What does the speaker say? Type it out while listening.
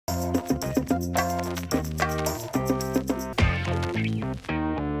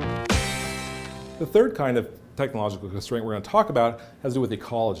The third kind of technological constraint we're going to talk about has to do with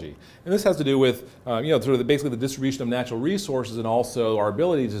ecology. And this has to do with sort of basically the distribution of natural resources and also our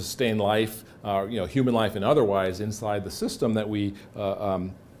ability to sustain life, human life and otherwise, inside the system that we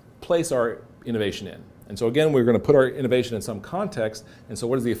place our innovation in. And so again, we're going to put our innovation in some context, and so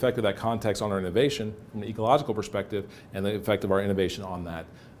what is the effect of that context on our innovation from an ecological perspective, and the effect of our innovation on that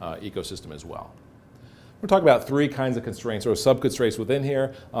ecosystem as well. We're talking about three kinds of constraints, or sub-constraints within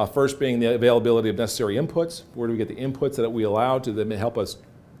here. First being the availability of necessary inputs. Where do we get the inputs that we allow to then help us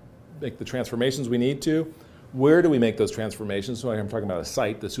make the transformations we need to? Where do we make those transformations? So I'm talking about a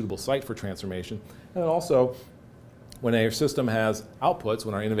site, the suitable site for transformation. And then also, when our system has outputs,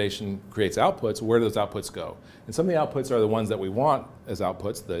 when our innovation creates outputs, where do those outputs go? And some of the outputs are the ones that we want as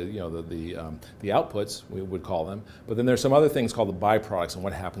outputs, the outputs, we would call them. But then there's some other things called the byproducts and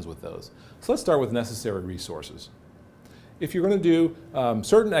what happens with those. So let's start with necessary resources. If you're going to do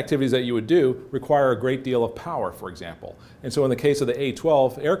certain activities that you would do require a great deal of power, for example. And so in the case of the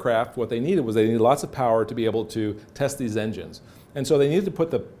A-12 aircraft, what they needed was they needed lots of power to be able to test these engines. And so they needed to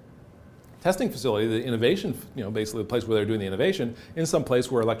put the testing facility, the innovation, basically the place where they're doing the innovation, in some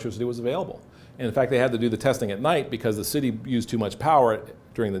place where electricity was available. And in fact, they had to do the testing at night because the city used too much power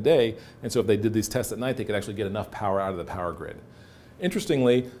during the day. And so if they did these tests at night, they could actually get enough power out of the power grid.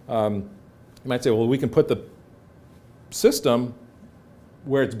 Interestingly, you might say, well, we can put the system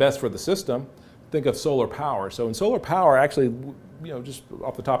where it's best for the system. Think of solar power. So in solar power, actually, just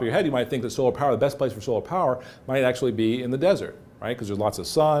off the top of your head, you might think that solar power, the best place for solar power might actually be in the desert, right? Because there's lots of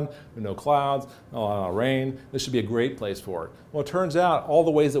sun, no clouds, not a lot of rain. This should be a great place for it. Well, it turns out all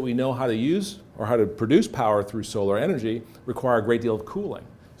the ways that we know how to use or how to produce power through solar energy require a great deal of cooling.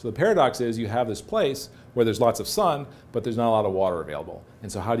 So the paradox is you have this place where there's lots of sun, but there's not a lot of water available.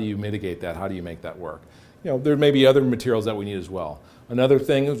 And so how do you mitigate that? How do you make that work? There may be other materials that we need as well. Another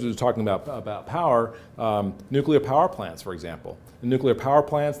thing is we're talking about power, nuclear power plants, for example. In nuclear power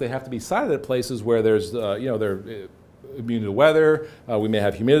plants, they have to be sited at places where there's, they're immune to weather. We may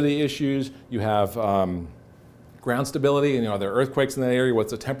have humidity issues. You have ground stability, and are there earthquakes in that area?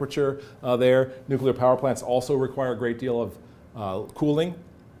 What's the temperature there? Nuclear power plants also require a great deal of cooling.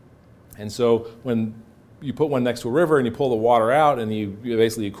 And so when you put one next to a river and you pull the water out and you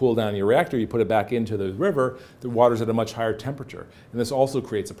basically cool down your reactor, you put it back into the river, the water's at a much higher temperature. And this also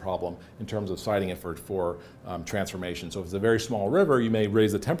creates a problem in terms of siting it for transformation. So if it's a very small river, you may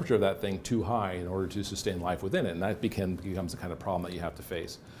raise the temperature of that thing too high in order to sustain life within it, and that becomes the kind of problem that you have to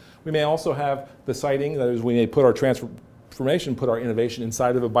face. We may also have the siting, that is, we may put our put our innovation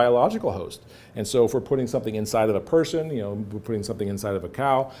inside of a biological host. And so if we're putting something inside of a person, we're putting something inside of a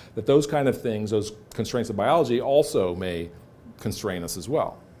cow, that those kind of things, those constraints of biology also may constrain us as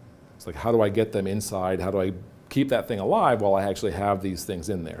well. It's like, how do I get them inside? How do I keep that thing alive while I actually have these things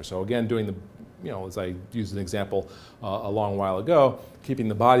in there? So again, doing the, as I used an example a long while ago, keeping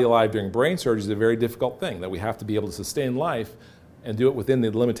the body alive during brain surgery is a very difficult thing, that we have to be able to sustain life and do it within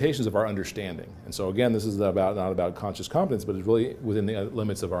the limitations of our understanding. And so again, this is not about conscious competence, but it's really within the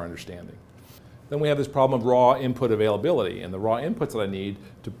limits of our understanding. Then we have this problem of raw input availability, and the raw inputs that I need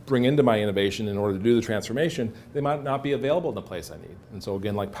to bring into my innovation in order to do the transformation, they might not be available in the place I need. And so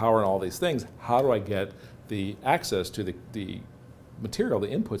again, like power and all these things, how do I get the access to the material, the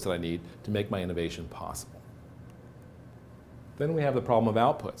inputs that I need to make my innovation possible? Then we have the problem of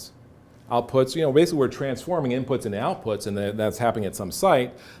outputs. Outputs, basically we're transforming inputs into outputs, and that's happening at some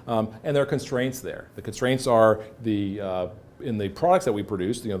site, and there are constraints there. The constraints are in the products that we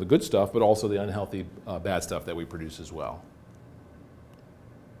produce, the good stuff, but also the unhealthy, bad stuff that we produce as well.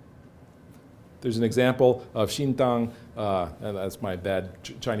 There's an example of Xintang, and that's my bad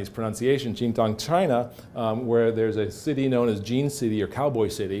Chinese pronunciation, Xintang, China, where there's a city known as Jean City or Cowboy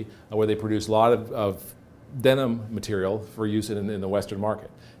City, where they produce a lot of denim material for use in the Western market.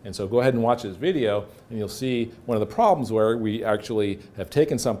 And so go ahead and watch this video, and you'll see one of the problems where we actually have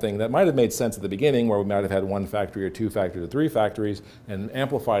taken something that might have made sense at the beginning, where we might have had one factory or two factories or three factories, and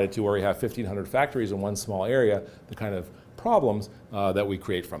amplified it to where we have 1,500 factories in one small area, the kind of problems that we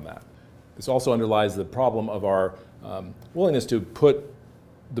create from that. This also underlies the problem of our willingness to put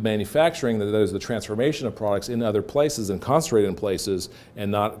the manufacturing, that is the transformation of products, in other places and concentrate in places,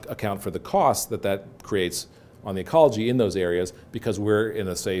 and not account for the costs that creates on the ecology in those areas, because we're in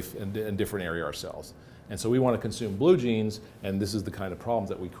a safe and different area ourselves. And so we want to consume blue jeans, and this is the kind of problems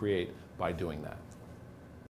that we create by doing that.